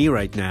one for me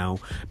right now,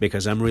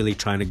 because I'm really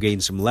trying to gain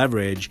some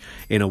leverage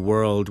in a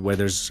world where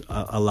there's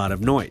a lot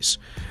of noise.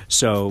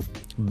 So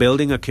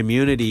building a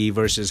community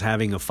versus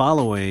having a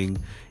following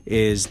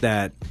is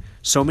that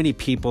so many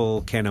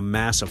people can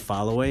amass a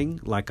following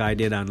like I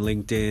did on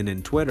LinkedIn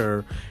and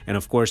Twitter. And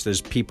of course,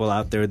 there's people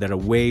out there that are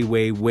way,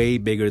 way, way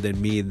bigger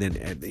than me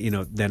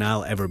than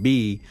I'll ever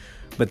be.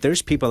 But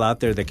there's people out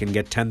there that can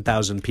get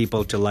 10,000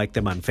 people to like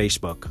them on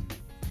Facebook,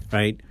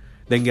 right?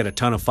 They can get a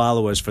ton of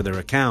followers for their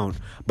account,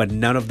 but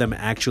none of them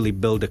actually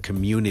build a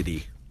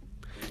community.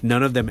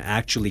 None of them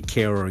actually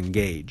care or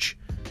engage.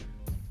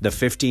 The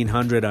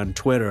 1,500 on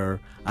Twitter,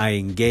 I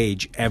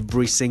engage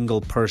every single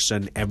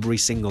person every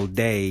single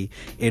day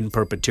in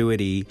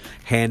perpetuity,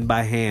 hand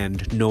by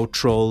hand, no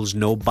trolls,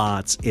 no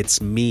bots.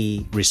 It's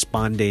me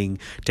responding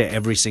to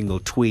every single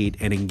tweet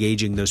and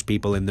engaging those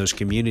people in those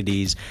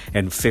communities.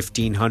 And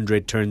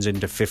 1,500 turns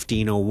into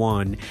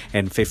 1,501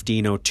 and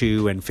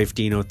 1,502 and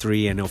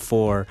 1,503 and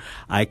 04.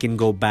 I can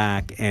go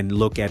back and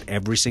look at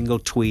every single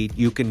tweet.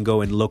 You can go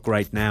and look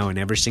right now, and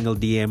every single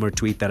DM or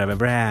tweet that I've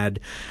ever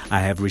had, I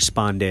have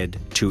responded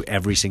to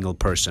every single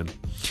person.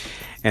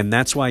 And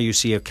that's why you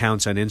see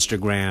accounts on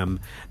Instagram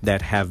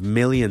that have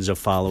millions of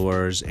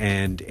followers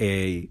and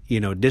a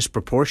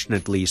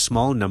disproportionately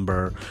small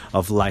number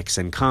of likes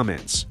and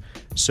comments.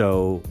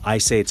 So I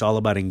say it's all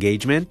about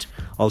engagement,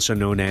 also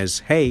known as,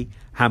 hey,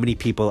 how many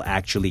people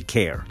actually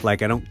care?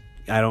 Like I don't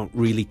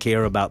really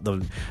care about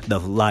the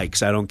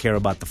likes. I don't care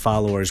about the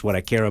followers. What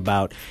I care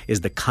about is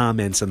the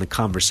comments and the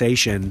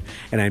conversation.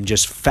 And I'm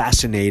just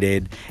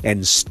fascinated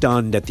and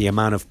stunned at the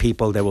amount of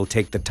people that will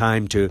take the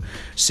time to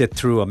sit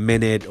through a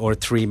minute or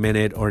 3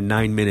 minute or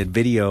 9 minute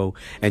video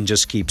and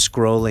just keep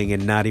scrolling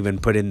and not even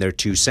put in their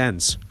 2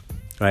 cents,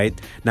 right?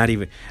 Not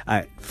even,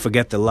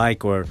 forget the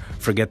like or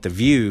forget the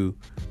view.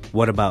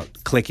 What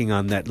about clicking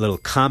on that little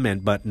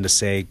comment button to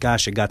say,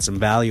 gosh, I got some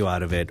value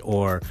out of it,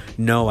 or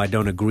no, I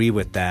don't agree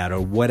with that, or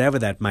whatever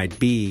that might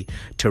be,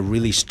 to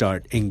really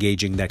start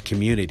engaging that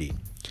community?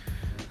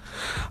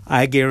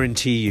 I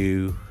guarantee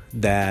you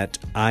that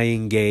I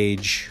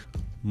engage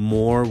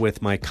more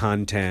with my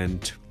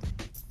content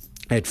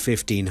at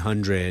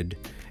 1,500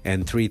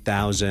 and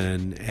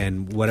 3,000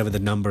 and whatever the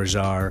numbers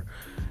are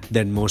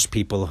than most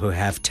people who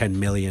have 10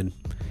 million.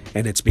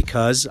 And it's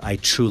because I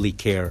truly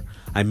care.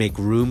 I make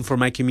room for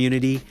my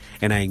community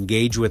and I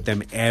engage with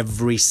them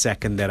every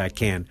second that I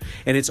can.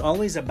 And it's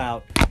always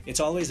about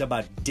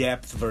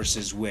depth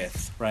versus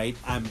width, right?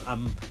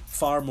 I'm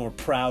far more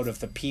proud of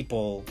the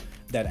people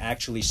that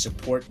actually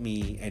support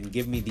me and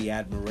give me the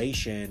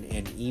admiration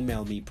and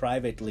email me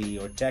privately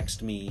or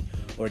text me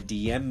or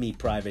DM me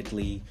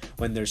privately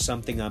when there's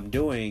something I'm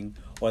doing,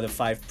 or the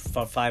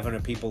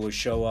 500 people who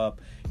show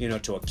up,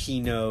 to a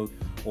keynote,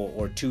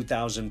 or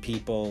 2,000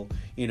 people,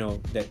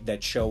 that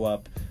show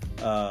up,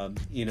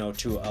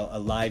 to a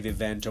live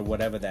event or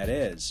whatever that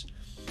is.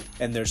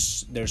 And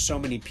there's so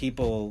many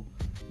people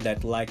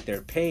that like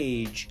their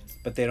page,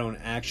 but they don't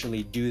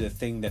actually do the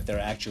thing that they're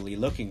actually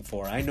looking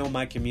for. I know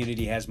my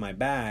community has my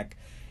back,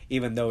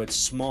 even though it's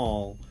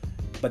small,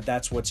 but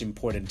that's what's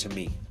important to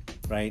me,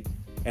 right?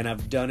 And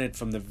I've done it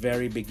from the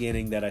very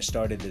beginning that I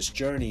started this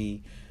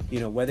journey.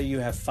 Whether you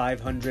have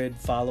 500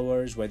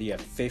 followers, whether you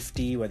have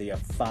 50, whether you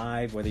have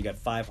 5, whether you got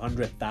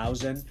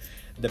 500,000,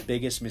 the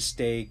biggest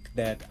mistake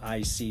that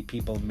I see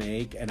people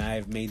make, and I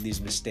have made these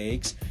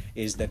mistakes,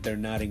 is that they're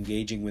not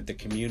engaging with the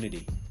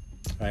community,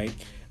 right?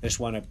 They just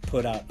want to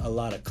put out a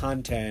lot of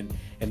content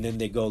and then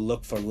they go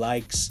look for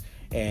likes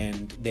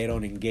and they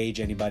don't engage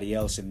anybody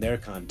else in their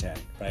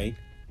content, right?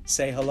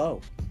 Say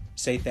hello.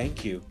 Say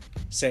thank you.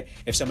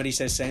 If somebody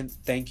says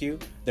thank you,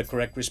 the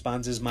correct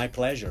response is my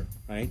pleasure,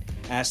 right?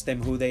 Ask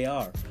them who they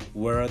are.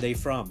 Where are they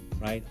from,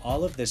 right?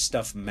 All of this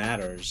stuff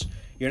matters.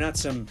 You're not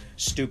some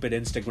stupid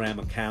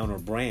Instagram account or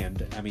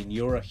brand. I mean,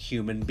 you're a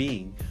human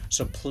being.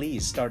 So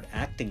please start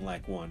acting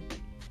like one.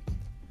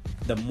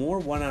 The more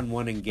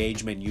one-on-one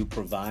engagement you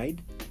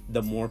provide,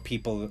 the more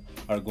people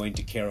are going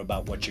to care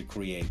about what you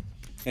create.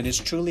 And it's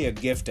truly a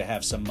gift to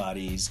have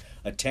somebody's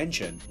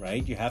attention,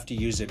 right? You have to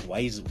use it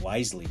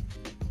wisely.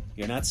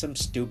 You're not some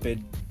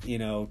stupid,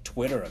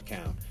 Twitter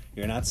account.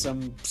 You're not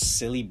some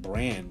silly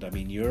brand. I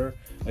mean, you're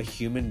a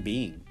human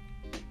being.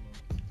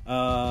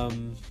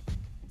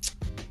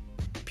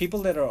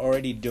 People that are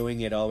already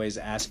doing it always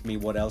ask me,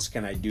 what else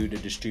can I do to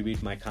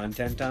distribute my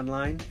content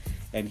online?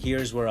 And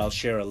here's where I'll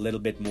share a little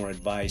bit more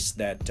advice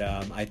that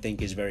I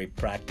think is very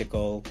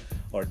practical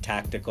or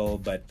tactical.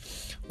 But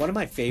one of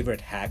my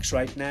favorite hacks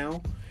right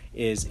now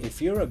is,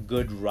 if you're a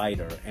good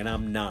writer, and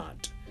I'm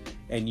not,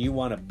 and you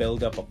want to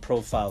build up a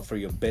profile for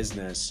your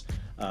business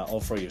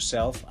or for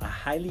yourself, I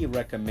highly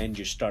recommend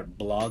you start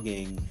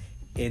blogging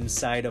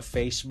inside of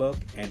Facebook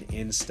and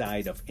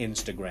inside of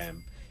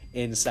Instagram,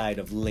 inside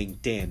of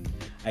LinkedIn.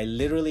 I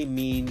literally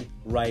mean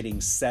writing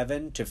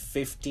 7 to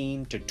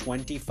 15 to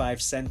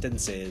 25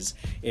 sentences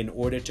in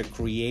order to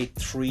create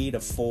 3 to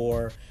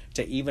 4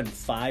 to even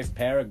 5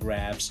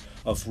 paragraphs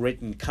of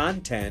written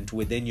content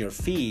within your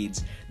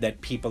feeds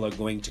that people are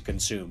going to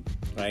consume,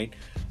 right?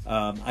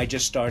 I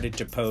just started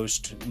to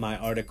post my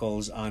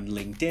articles on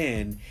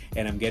LinkedIn,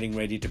 and I'm getting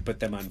ready to put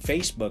them on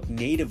Facebook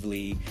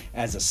natively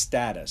as a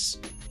status.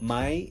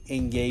 My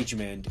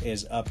engagement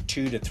is up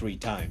 2 to 3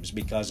 times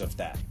because of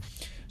that.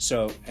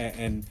 So,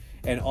 and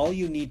all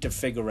you need to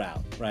figure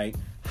out, right?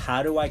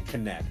 How do I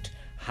connect?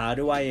 How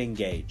do I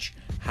engage?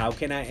 How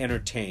can I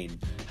entertain?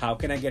 How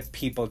can I get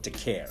people to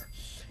care?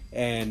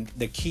 And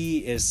the key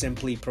is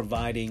simply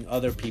providing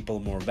other people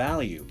more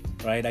value,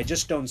 right? I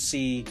just don't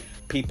see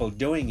people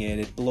doing it.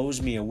 It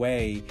blows me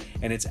away,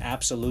 and it's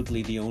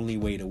absolutely the only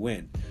way to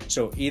win.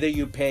 So either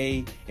you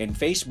pay in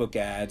Facebook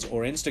ads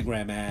or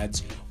Instagram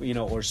ads,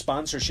 or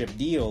sponsorship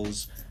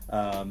deals,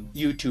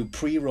 YouTube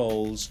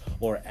pre-rolls,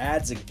 or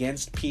ads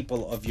against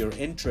people of your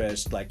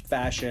interest, like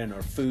fashion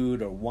or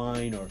food or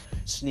wine or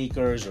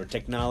sneakers or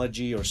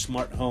technology or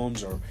smart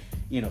homes or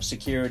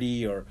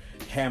security or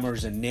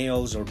hammers and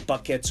nails or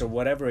buckets or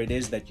whatever it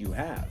is that you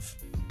have.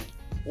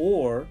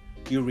 Or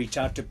you reach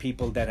out to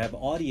people that have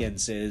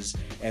audiences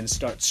and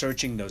start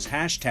searching those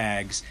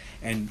hashtags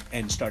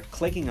and start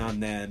clicking on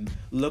them,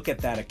 look at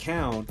that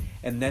account,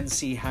 and then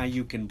see how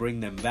you can bring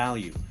them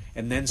value.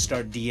 And then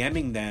start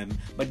DMing them,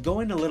 but go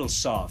in a little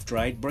soft,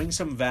 right? Bring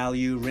some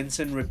value, rinse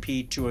and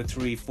repeat 2 or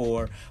 3,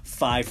 4,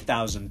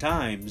 5,000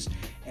 times,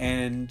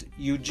 and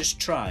you just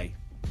try,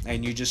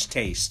 and you just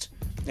taste,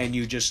 and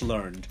you just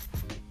learned.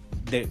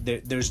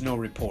 There's no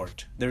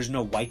report. There's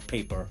no white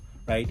paper,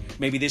 right?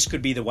 Maybe this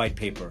could be the white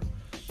paper.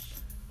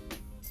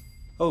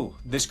 Oh,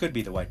 this could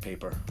be the white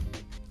paper.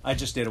 I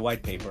just did a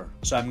white paper.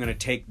 So I'm going to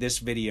take this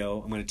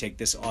video, I'm going to take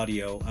this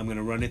audio, I'm going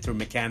to run it through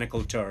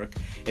Mechanical Turk.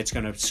 It's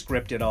going to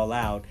script it all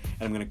out,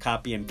 and I'm going to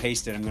copy and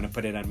paste it. I'm going to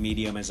put it on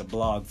Medium as a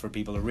blog for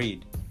people to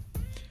read.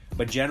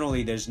 But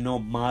generally, there's no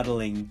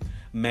modeling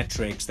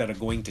metrics that are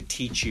going to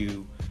teach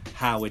you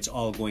how it's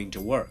all going to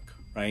work,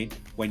 right?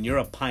 When you're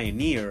a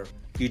pioneer,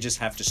 you just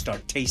have to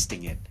start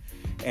tasting it.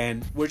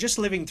 And we're just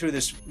living through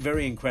this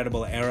very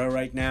incredible era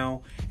right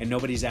now, and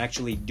nobody's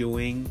actually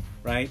doing,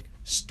 right?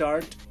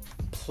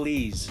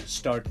 Please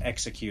start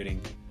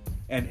executing.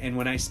 And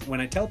when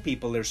I tell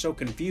people, they're so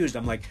confused.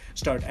 I'm like,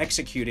 start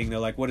executing. They're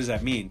like, what does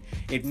that mean?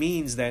 It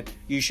means that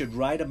you should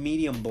write a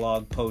Medium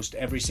blog post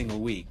every single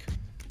week.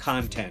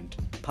 Content,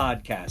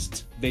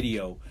 podcasts,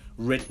 video,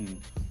 written,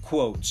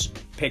 quotes,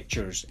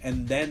 pictures,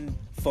 and then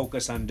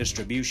focus on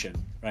distribution,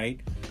 right?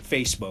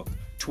 Facebook,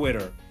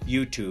 Twitter,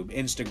 YouTube,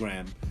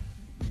 Instagram.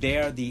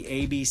 They're the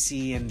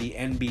ABC and the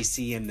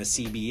NBC and the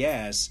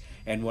CBS.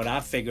 And what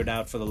I've figured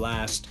out for the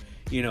last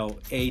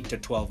 8 to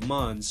 12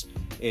 months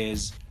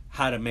is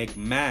how to make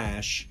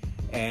MASH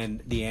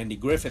and the Andy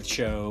Griffith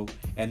Show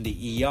and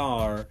the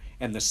ER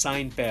and the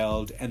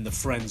Seinfeld and the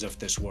Friends of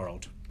this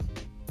world.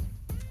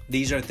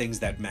 These are things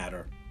that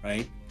matter,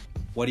 right?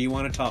 What do you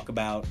want to talk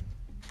about?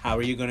 How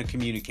are you going to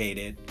communicate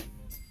it?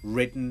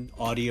 Written,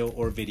 audio,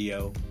 or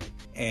video?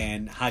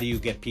 And how do you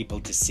get people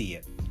to see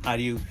it? How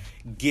do you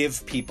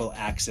give people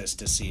access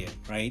to see it,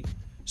 right?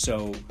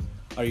 So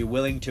are you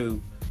willing to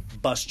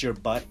bust your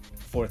butt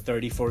for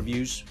 34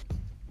 views?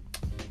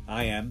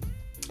 I am,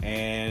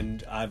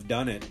 and I've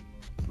done it,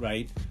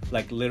 right?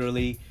 Like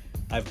literally,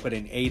 I've put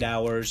in 8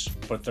 hours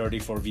for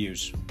 34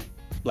 views.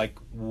 Like,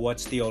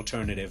 what's the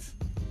alternative?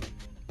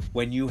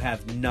 When you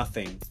have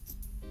nothing,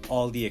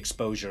 all the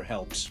exposure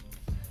helps.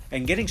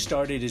 And getting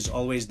started is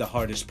always the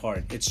hardest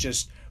part. It's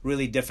just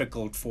really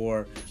difficult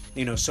for,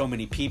 so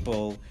many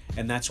people,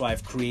 and that's why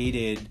I've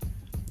created,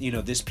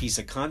 this piece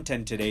of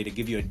content today to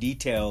give you a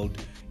detailed,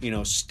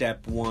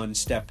 step 1,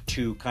 step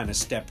 2, kind of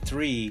step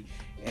 3.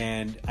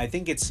 And I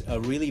think it's a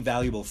really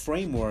valuable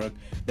framework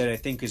that I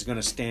think is going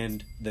to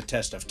stand the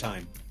test of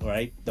time, all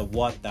right? The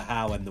what, the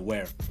how, and the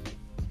where.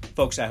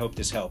 Folks, I hope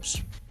this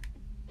helps.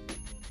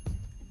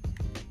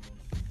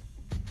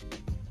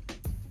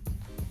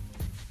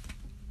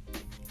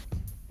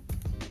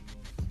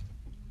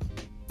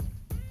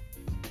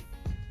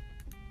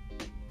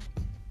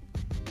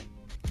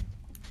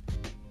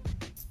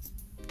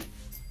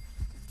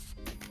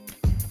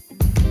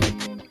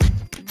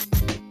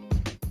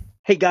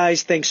 Hey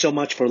guys, thanks so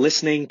much for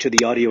listening to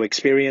the audio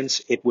experience.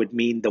 It would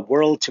mean the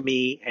world to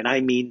me, and I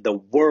mean the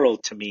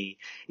world to me,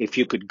 if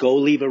you could go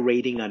leave a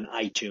rating on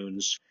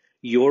iTunes.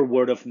 Your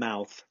word of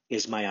mouth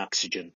is my oxygen.